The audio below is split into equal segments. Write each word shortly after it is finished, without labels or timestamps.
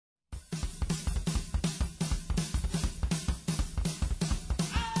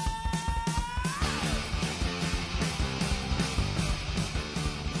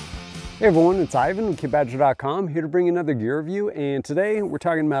Hey everyone, it's Ivan with KitBadger.com, here to bring you another gear review, and today we're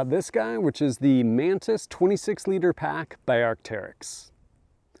talking about this guy, which is the Mantis 26L pack by Arcteryx.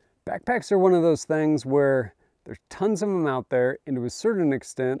 Backpacks are one of those things where there's tons of them out there, and to a certain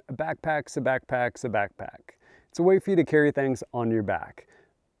extent, a backpack's a backpack's a backpack. It's a way for you to carry things on your back.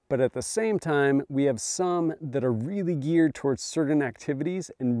 But at the same time, we have some that are really geared towards certain activities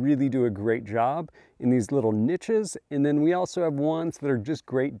and really do a great job in these little niches. And then we also have ones that are just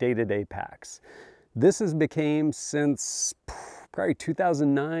great day-to-day packs. This has become, since probably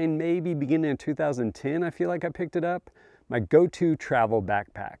 2009, maybe beginning of 2010, I feel like I picked it up, my go-to travel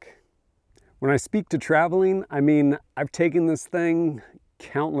backpack. When I speak to traveling, I mean, I've taken this thing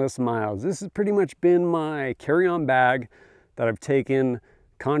countless miles. This has pretty much been my carry-on bag that I've taken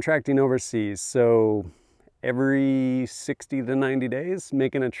contracting overseas. So every 60 to 90 days,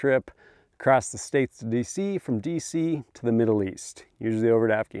 making a trip across the states to DC, from DC to the Middle East, usually over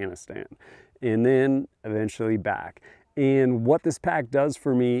to Afghanistan, and then eventually back. And what this pack does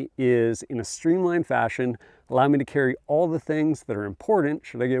for me is, in a streamlined fashion, allow me to carry all the things that are important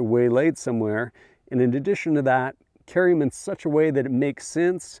should I get waylaid somewhere. And in addition to that, carry them in such a way that it makes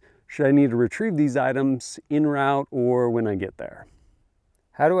sense should I need to retrieve these items en route or when I get there.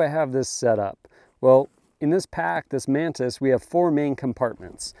 How do I have this set up? Well, in this pack, this Mantis, we have 4 main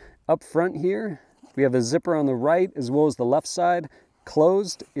compartments. Up front here, we have a zipper on the right as well as the left side.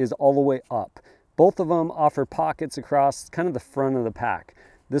 Closed is all the way up. Both of them offer pockets across kind of the front of the pack.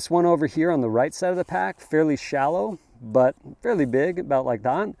 This one over here on the right side of the pack, fairly shallow, but fairly big, about like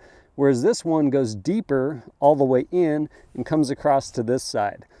that. Whereas this one goes deeper all the way in and comes across to this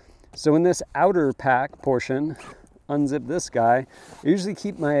side. So in this outer pack portion, unzip this guy, I usually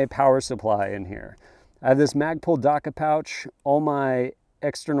keep my power supply in here. I have this Magpul docket pouch, all my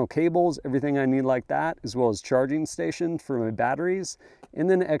external cables, everything I need like that, as well as charging station for my batteries, and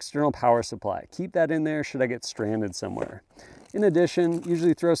then external power supply. Keep that in there should I get stranded somewhere. In addition,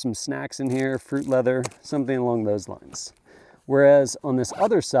 usually throw some snacks in here, fruit leather, something along those lines. Whereas on this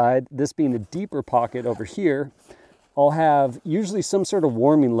other side, this being a deeper pocket over here, I'll have usually some sort of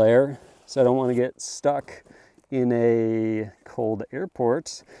warming layer, so I don't want to get stuck in a cold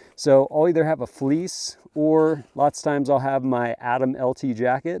airport. So I'll either have a fleece, or lots of times I'll have my Atom LT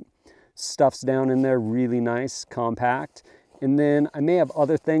jacket. Stuff's down in there, really nice, compact. And then I may have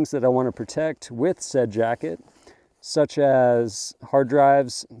other things that I want to protect with said jacket, such as hard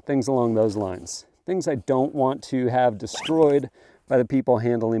drives, things along those lines. Things I don't want to have destroyed by the people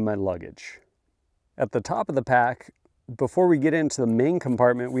handling my luggage. At the top of the pack, before we get into the main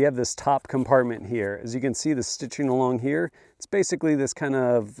compartment, we have this top compartment here. As you can see, the stitching along here, it's basically this kind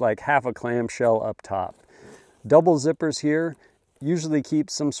of like half a clamshell up top. Double zippers here, usually keep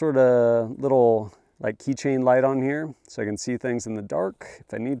some sort of little like keychain light on here so I can see things in the dark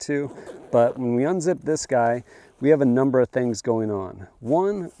if I need to. But when we unzip this guy, we have a number of things going on.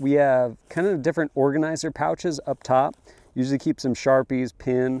 One, we have kind of different organizer pouches up top. Usually keep some Sharpies,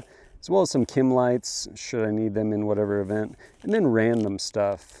 pin, as well as some Kim lights, should I need them in whatever event. And then random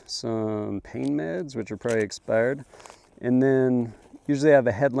stuff, some pain meds, which are probably expired. And then usually I have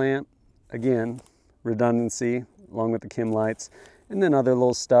a headlamp, again, redundancy, along with the Kim lights. And then other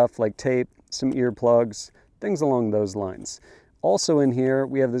little stuff like tape, some earplugs, things along those lines. Also in here,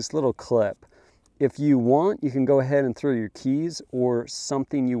 we have this little clip. If you want, you can go ahead and throw your keys or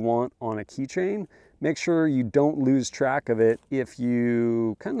something you want on a keychain. Make sure you don't lose track of it if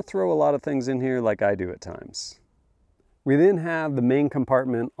you kind of throw a lot of things in here like I do at times. We then have the main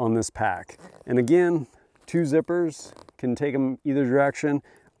compartment on this pack. And again, 2 zippers, can take them either direction.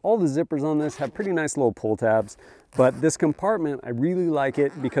 All the zippers on this have pretty nice little pull tabs, but this compartment, I really like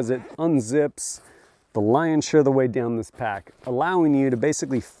it because it unzips the lion's share of the way down this pack, allowing you to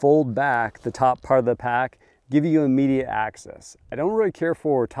basically fold back the top part of the pack, give you immediate access. I don't really care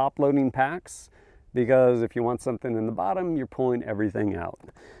for top loading packs, because if you want something in the bottom, you're pulling everything out.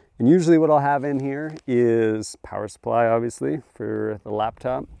 And usually what I'll have in here is power supply, obviously, for the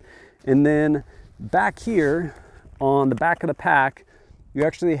laptop. And then back here on the back of the pack, you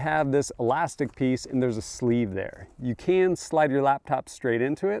actually have this elastic piece and there's a sleeve there. You can slide your laptop straight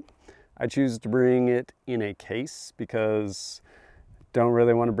into it. I choose to bring it in a case because don't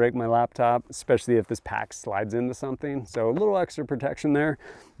really want to break my laptop, especially if this pack slides into something. So a little extra protection there.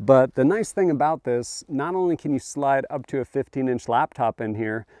 But the nice thing about this, not only can you slide up to a 15-inch laptop in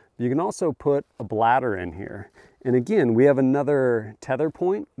here, you can also put a bladder in here. And again, we have another tether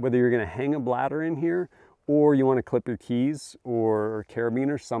point, whether you're going to hang a bladder in here or you want to clip your keys or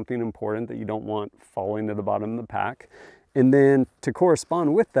carabiner, something important that you don't want falling to the bottom of the pack. And then to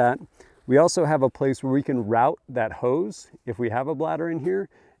correspond with that, we also have a place where we can route that hose if we have a bladder in here.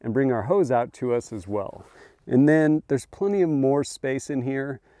 and bring our hose out to us as well. And then there's plenty of more space in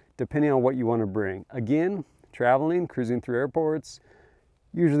here depending on what you want to bring. Again, traveling, cruising through airports,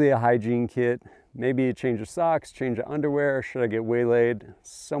 usually a hygiene kit, maybe a change of socks, change of underwear, should I get waylaid,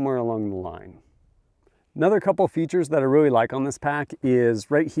 somewhere along the line. Another couple features that I really like on this pack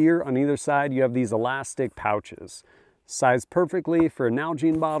is right here on either side you have these elastic pouches. Sized perfectly for a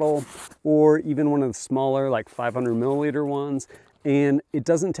Nalgene bottle or even one of the smaller like 500 milliliter ones, and it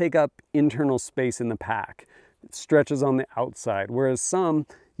doesn't take up internal space in the pack. It stretches on the outside, whereas some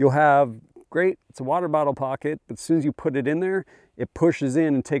you'll have, great, it's a water bottle pocket, but as soon as you put it in there, it pushes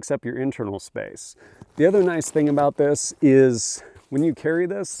in and takes up your internal space. The other nice thing about this is when you carry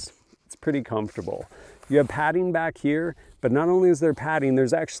this, it's pretty comfortable. You have padding back here, but not only is there padding,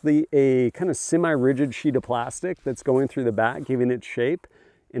 there's actually a kind of semi-rigid sheet of plastic that's going through the back, giving it shape.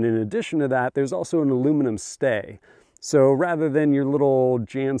 And in addition to that, there's also an aluminum stay. So rather than your little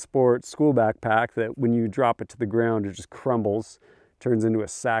JanSport school backpack that when you drop it to the ground, it just crumbles, turns into a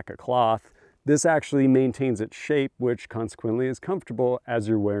sack of cloth, this actually maintains its shape, which consequently is comfortable as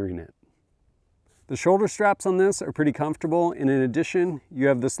you're wearing it. The shoulder straps on this are pretty comfortable, and in addition, you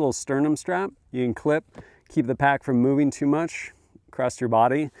have this little sternum strap you can clip, keep the pack from moving too much across your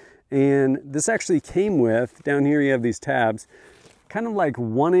body. And this actually came with, down here you have these tabs, kind of like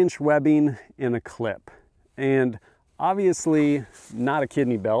 1-inch webbing and a clip. And obviously not a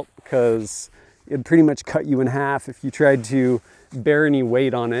kidney belt, because it'd pretty much cut you in half if you tried to bear any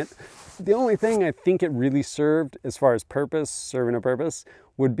weight on it. The only thing I think it really served as far as serving a purpose,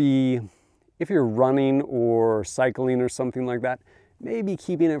 would be if you're running or cycling or something like that, maybe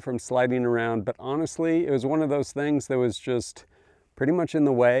keeping it from sliding around. But honestly, it was one of those things that was just pretty much in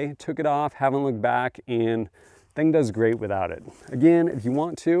the way. Took it off, haven't looked back, and thing does great without it. Again, if you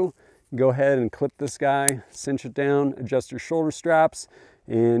want to, go ahead and clip this guy, cinch it down, adjust your shoulder straps,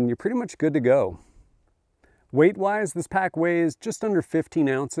 and you're pretty much good to go. Weight-wise, this pack weighs just under 15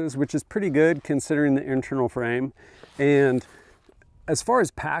 ounces, which is pretty good considering the internal frame. And as far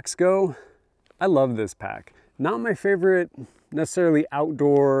as packs go, I love this pack. Not my favorite necessarily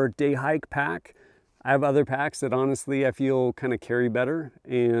outdoor day hike pack. I have other packs that honestly I feel kind of carry better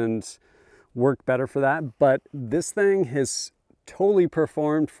and work better for that, but this thing has totally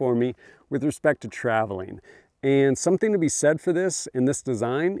performed for me with respect to traveling. And something to be said for this and this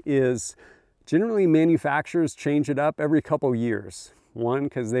design is generally manufacturers change it up every couple years. One,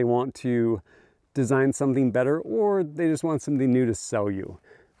 because they want to design something better, or they just want something new to sell you.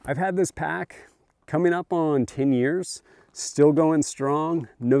 I've had this pack coming up on 10 years, still going strong,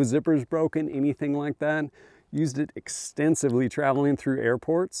 no zippers broken, anything like that. Used it extensively traveling through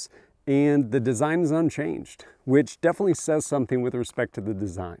airports, and the design is unchanged, which definitely says something with respect to the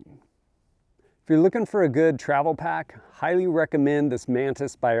design. If you're looking for a good travel pack, highly recommend this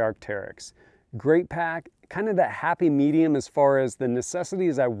Mantis by Arcteryx. Great pack, kind of that happy medium as far as the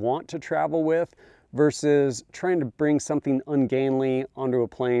necessities I want to travel with versus trying to bring something ungainly onto a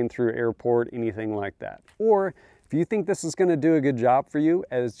plane through an airport, anything like that. Or if you think this is going to do a good job for you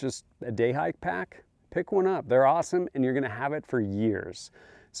as just a day hike pack, pick one up. They're awesome and you're going to have it for years.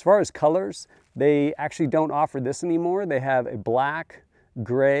 As far as colors, they actually don't offer this anymore. They have a black,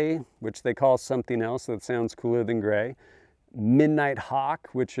 gray, which they call something else that sounds cooler than gray, Midnight Hawk,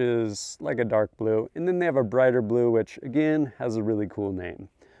 which is like a dark blue, and then they have a brighter blue, which again has a really cool name.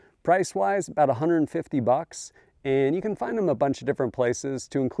 Price-wise, about 150 bucks, and you can find them a bunch of different places,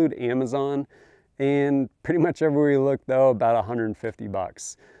 to include Amazon, and pretty much everywhere you look though, about 150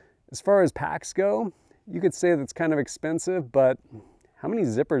 bucks. As far as packs go, you could say that's kind of expensive, but how many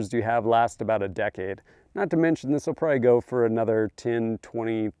zippers do you have last about a decade? Not to mention this will probably go for another 10,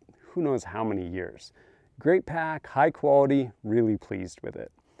 20, who knows how many years. Great pack, high quality, really pleased with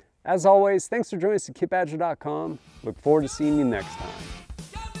it. As always, thanks for joining us at kitbadger.com. Look forward to seeing you next time.